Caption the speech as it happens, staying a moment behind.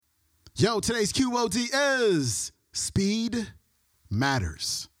Yo, today's QOD is Speed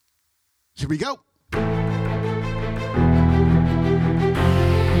Matters. Here we go.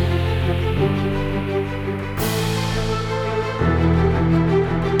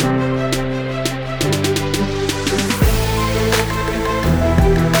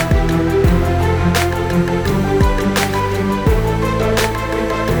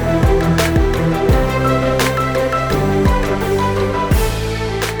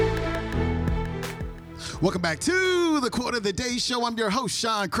 Welcome back to the Quote of the Day Show. I'm your host,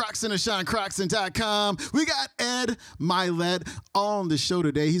 Sean Croxton of SeanCroxton.com. We got Ed Mylett on the show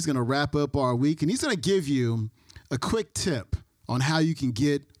today. He's going to wrap up our week, and he's going to give you a quick tip on how you can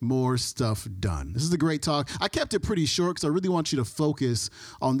get more stuff done. This is a great talk. I kept it pretty short because I really want you to focus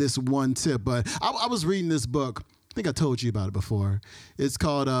on this one tip. But I was reading this book. I think I told you about it before. It's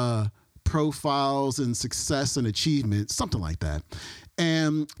called Profiles in Success and Achievement, something like that.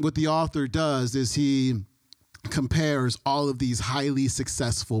 And what the author does is he compares all of these highly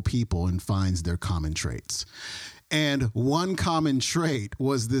successful people and finds their common traits. And one common trait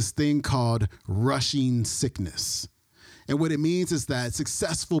was this thing called rushing sickness. And what it means is that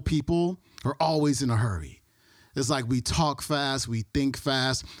successful people are always in a hurry. It's like we talk fast, we think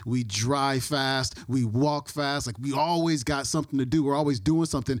fast, we drive fast, we walk fast. Like we always got something to do. We're always doing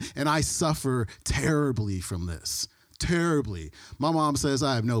something. And I suffer terribly from this. Terribly. My mom says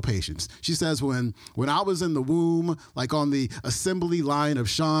I have no patience. She says when I was in the womb, like on the assembly line of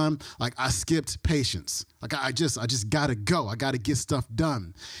Sean, like I skipped patience. Like I just gotta go. I gotta get stuff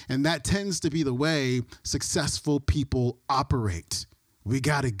done. And that tends to be the way successful people operate. We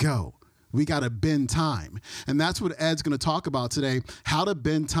gotta go. We gotta bend time. And that's what Ed's gonna talk about today, how to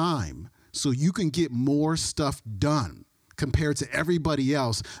bend time so you can get more stuff done compared to everybody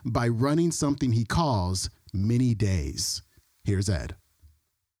else by running something he calls mini days. Here's Ed.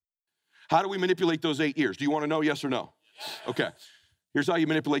 How do we manipulate those 8 years? Do you want to know, yes or no? Okay. Here's how you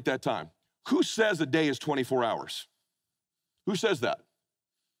manipulate that time. Who says a day is 24 hours? Who says that?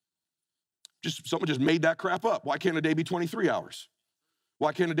 Someone just made that crap up. Why can't a day be 23 hours?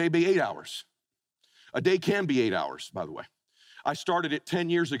 Why can't a day be 8 hours? A day can be 8 hours, by the way. I started it 10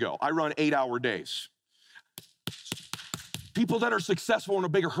 years ago. I run 8-hour days. People that are successful in a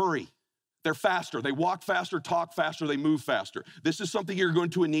bigger hurry, they're faster. They walk faster, talk faster, they move faster. This is something you're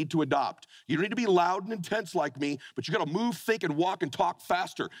going to need to adopt. You don't need to be loud and intense like me, but you got to move, think, and walk and talk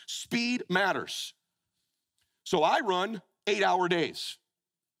faster. Speed matters. So I run 8-hour days.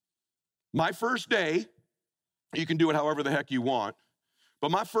 My first day, you can do it however the heck you want, but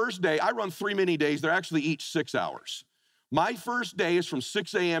my first day, I run 3 mini days. They're actually each 6 hours. My first day is from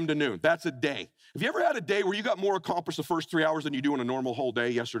 6 a.m. to noon. That's a day. Have you ever had a day where you got more accomplished the first 3 hours than you do in a normal whole day?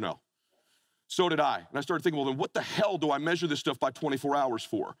 Yes or no? So did I. And I started thinking, well, then what the hell do I measure this stuff by 24 hours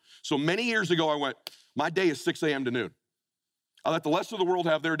for? So many years ago, I went, my day is 6 a.m. to noon. I let the rest of the world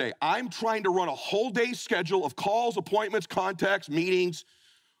have their day. I'm trying to run a whole day schedule of calls, appointments, contacts, meetings,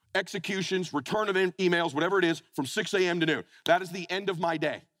 executions, return of emails, whatever it is, from 6 a.m. to noon. That is the end of my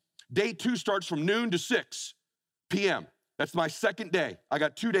day. Day 2 starts from noon to 6 p.m. That's my second day. I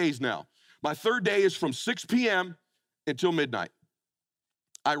got 2 days now. My third day is from 6 p.m. until midnight.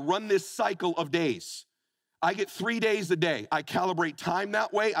 I run this cycle of days. I get 3 days a day. I calibrate time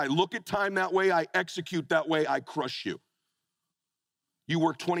that way. I look at time that way. I execute that way. I crush you. You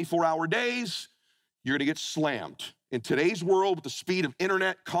work 24-hour days, you're gonna get slammed. In today's world, with the speed of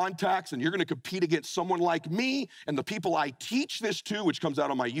internet contacts, and you're gonna compete against someone like me and the people I teach this to, which comes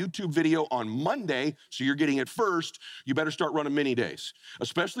out on my YouTube video on Monday, so you're getting it first, you better start running mini days.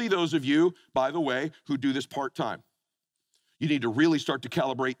 Especially those of you, by the way, who do this part-time. You need to really start to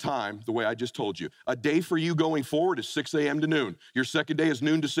calibrate time the way I just told you. A day for you going forward is 6 a.m. to noon. Your second day is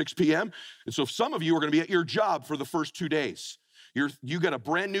noon to 6 p.m. And so some of you are gonna be at your job for the first 2 days. You got a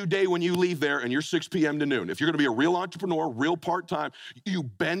brand new day when you leave there and you're 6 p.m. to noon. If you're gonna be a real entrepreneur, real part-time, you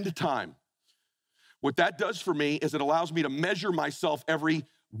bend time. What that does for me is it allows me to measure myself every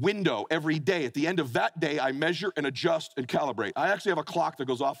window, every day. At the end of that day, I measure and adjust and calibrate. I actually have a clock that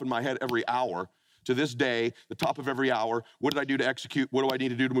goes off in my head every hour. To this day, the top of every hour, what did I do to execute? What do I need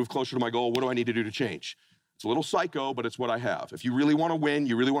to do to move closer to my goal? What do I need to do to change? It's a little psycho, but it's what I have. If you really wanna win,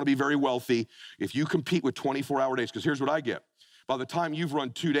 you really wanna be very wealthy, if you compete with 24-hour days, because here's what I get. By the time you've run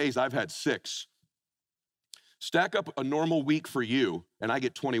 2 days, I've had 6. Stack up a normal week for you, and I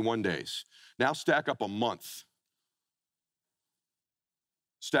get 21 days. Now stack up a month.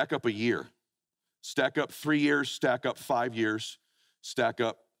 Stack up a year. Stack up 3 years, stack up 5 years, stack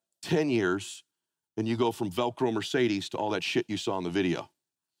up 10 years, and you go from Velcro Mercedes to all that shit you saw in the video.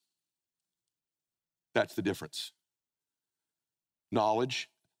 That's the difference. Knowledge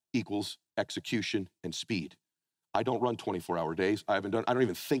equals execution and speed. I don't run 24-hour days. I don't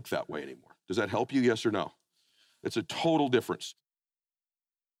even think that way anymore. Does that help you? Yes or no? It's a total difference.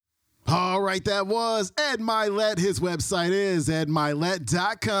 All right, that was Ed Mylett. His website is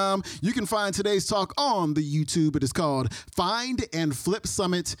edmylett.com. You can find today's talk on the YouTube. It is called Find and Flip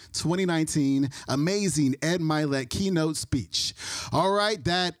Summit 2019. Amazing Ed Mylett keynote speech. All right,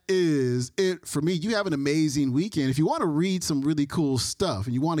 that is it for me. You have an amazing weekend. If you want to read some really cool stuff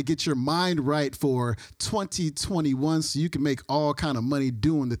and you want to get your mind right for 2021 so you can make all kind of money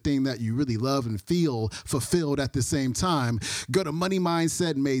doing the thing that you really love and feel fulfilled at the same time, go to Money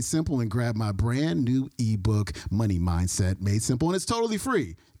Mindset Made Simple and grab my brand new ebook, Money Mindset Made Simple. And it's totally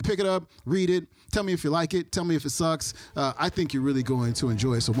free. Pick it up, read it. Tell me if you like it. Tell me if it sucks. I think you're really going to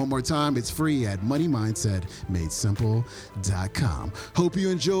enjoy it. So one more time, it's free at moneymindsetmadesimple.com. Hope you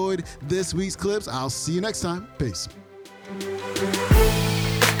enjoyed this week's clips. I'll see you next time. Peace.